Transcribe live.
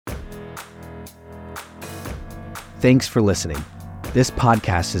Thanks for listening. This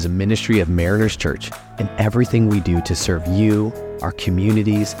podcast is a ministry of Mariners Church, and everything we do to serve you, our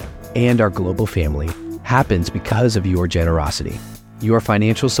communities, and our global family happens because of your generosity. Your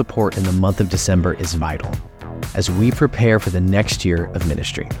financial support in the month of December is vital as we prepare for the next year of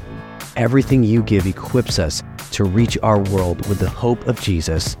ministry. Everything you give equips us to reach our world with the hope of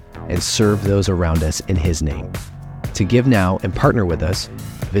Jesus and serve those around us in His name. To give now and partner with us,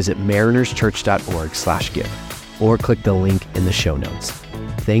 visit marinerschurch.org/give or click the link in the show notes.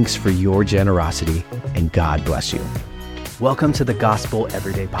 Thanks for your generosity, and God bless you. Welcome to the Gospel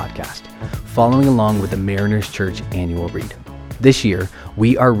Everyday Podcast, following along with the Mariners Church annual read. This year,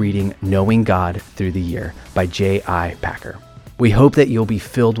 we are reading Knowing God Through the Year by J.I. Packer. We hope that you'll be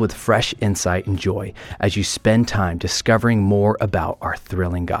filled with fresh insight and joy as you spend time discovering more about our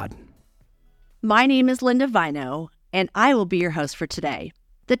thrilling God. My name is Linda Vino, and I will be your host for today.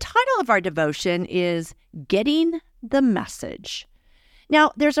 The title of our devotion is Getting the Message.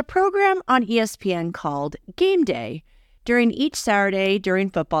 Now, there's a program on ESPN called Game Day. During each Saturday during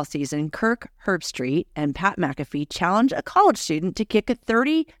football season, Kirk Herbstreit and Pat McAfee challenge a college student to kick a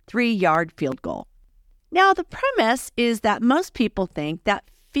 33-yard field goal. Now, the premise is that most people think that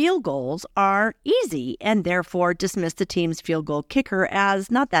field goals are easy and therefore dismiss the team's field goal kicker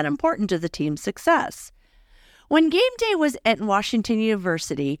as not that important to the team's success. When game day was at Washington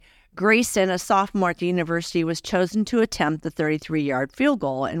University, Grayson, a sophomore at the university, was chosen to attempt the 33-yard field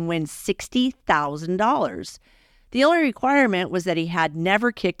goal and win $60,000. The only requirement was that he had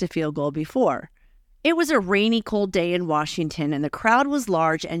never kicked a field goal before. It was a rainy, cold day in Washington, and the crowd was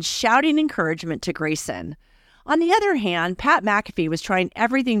large and shouting encouragement to Grayson. On the other hand, Pat McAfee was trying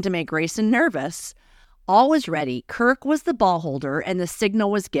everything to make Grayson nervous. All was ready. Kirk was the ball holder, and the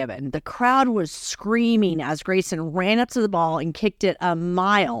signal was given. The crowd was screaming as Grayson ran up to the ball and kicked it a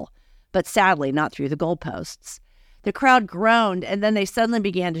mile, but sadly not through the goalposts. The crowd groaned, and then they suddenly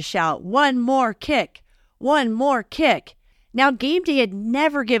began to shout, "One more kick! One more kick!" Now, game day had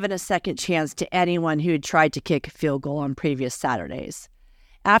never given a second chance to anyone who had tried to kick a field goal on previous Saturdays.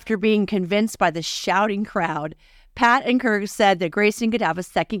 After being convinced by the shouting crowd, Pat and Kirk said that Grayson could have a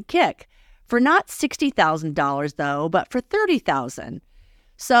second kick. For not $60,000, though, but for $30,000.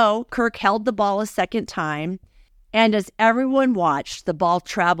 So Kirk held the ball a second time, and as everyone watched, the ball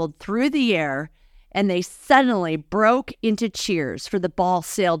traveled through the air, and they suddenly broke into cheers, for the ball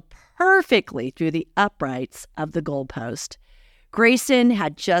sailed perfectly through the uprights of the goalpost. Grayson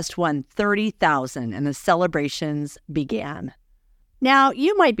had just won $30,000, and the celebrations began. Now,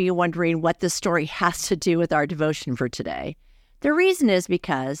 you might be wondering what this story has to do with our devotion for today. The reason is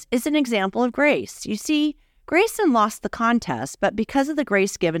because it's an example of grace. You see, Grayson lost the contest, but because of the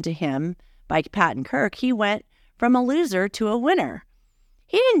grace given to him by Pat and Kirk, he went from a loser to a winner.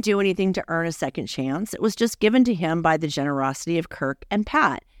 He didn't do anything to earn a second chance. It was just given to him by the generosity of Kirk and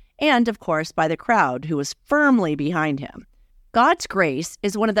Pat, and of course by the crowd who was firmly behind him. God's grace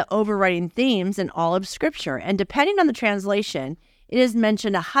is one of the overriding themes in all of Scripture, and depending on the translation, it is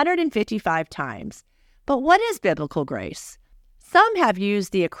mentioned 155 times. But what is biblical grace? Some have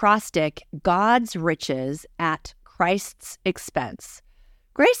used the acrostic, God's riches at Christ's expense.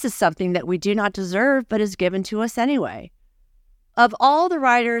 Grace is something that we do not deserve, but is given to us anyway. Of all the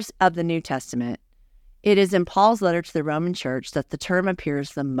writers of the New Testament, it is in Paul's letter to the Roman Church that the term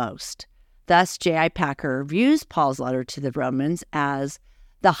appears the most. Thus, J.I. Packer views Paul's letter to the Romans as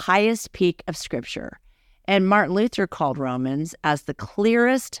the highest peak of Scripture, and Martin Luther called Romans as the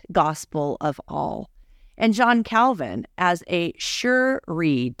clearest gospel of all, and John Calvin as a sure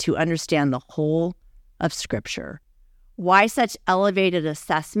read to understand the whole of Scripture. Why such elevated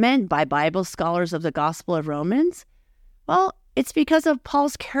assessment by Bible scholars of the Gospel of Romans? Well, it's because of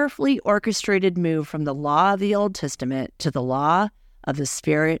Paul's carefully orchestrated move from the law of the Old Testament to the law of the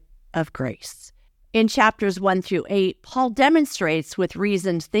Spirit of grace. In chapters 1 through 8, Paul demonstrates with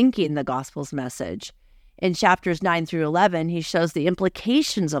reasoned thinking the gospel's message. In chapters 9 through 11, he shows the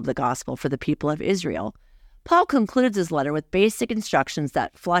implications of the gospel for the people of Israel. Paul concludes his letter with basic instructions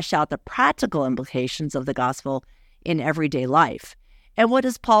that flesh out the practical implications of the gospel in everyday life. And what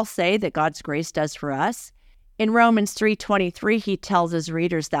does Paul say that God's grace does for us? In Romans 3:23, he tells his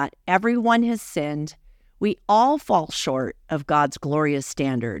readers that everyone has sinned. We all fall short of God's glorious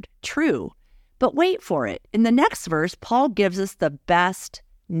standard. True. But wait for it. In the next verse, Paul gives us the best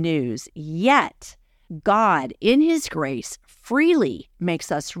news. Yet, God, in His grace, freely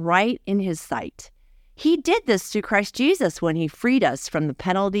makes us right in His sight. He did this through Christ Jesus when He freed us from the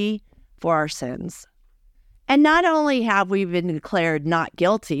penalty for our sins. And not only have we been declared not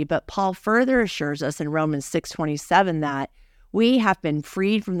guilty, but Paul further assures us in Romans 6:27 that we have been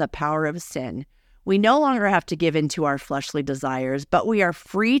freed from the power of sin. We no longer have to give in to our fleshly desires, but we are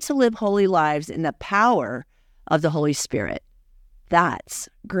free to live holy lives in the power of the Holy Spirit. That's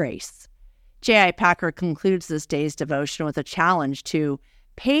grace. J.I. Packer concludes this day's devotion with a challenge to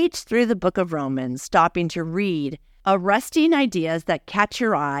page through the book of Romans, stopping to read, arresting ideas that catch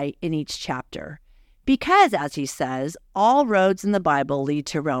your eye in each chapter. Because, as he says, all roads in the Bible lead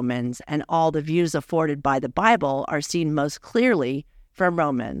to Romans, and all the views afforded by the Bible are seen most clearly from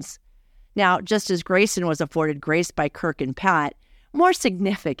Romans. Now, just as Grayson was afforded grace by Kirk and Pat, more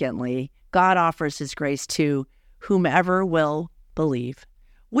significantly, God offers his grace to whomever will believe.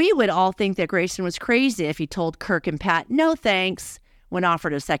 We would all think that Grayson was crazy if he told Kirk and Pat, no thanks, when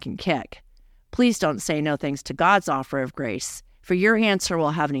offered a second kick. Please don't say no thanks to God's offer of grace, for your answer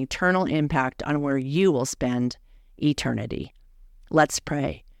will have an eternal impact on where you will spend eternity. Let's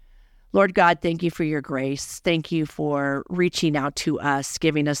pray. Lord God, thank you for your grace. Thank you for reaching out to us,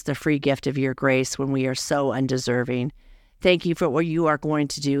 giving us the free gift of your grace when we are so undeserving. Thank you for what you are going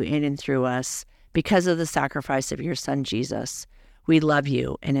to do in and through us because of the sacrifice of your Son, Jesus. We love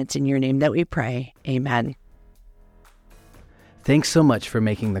you, and it's in your name that we pray. Amen. Thanks so much for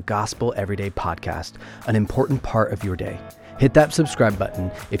making the Gospel Everyday podcast an important part of your day. Hit that subscribe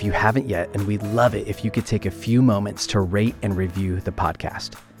button if you haven't yet, and we'd love it if you could take a few moments to rate and review the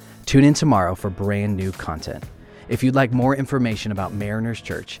podcast. Tune in tomorrow for brand new content. If you'd like more information about Mariners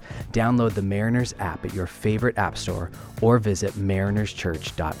Church, download the Mariners app at your favorite app store or visit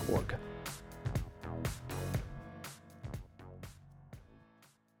marinerschurch.org.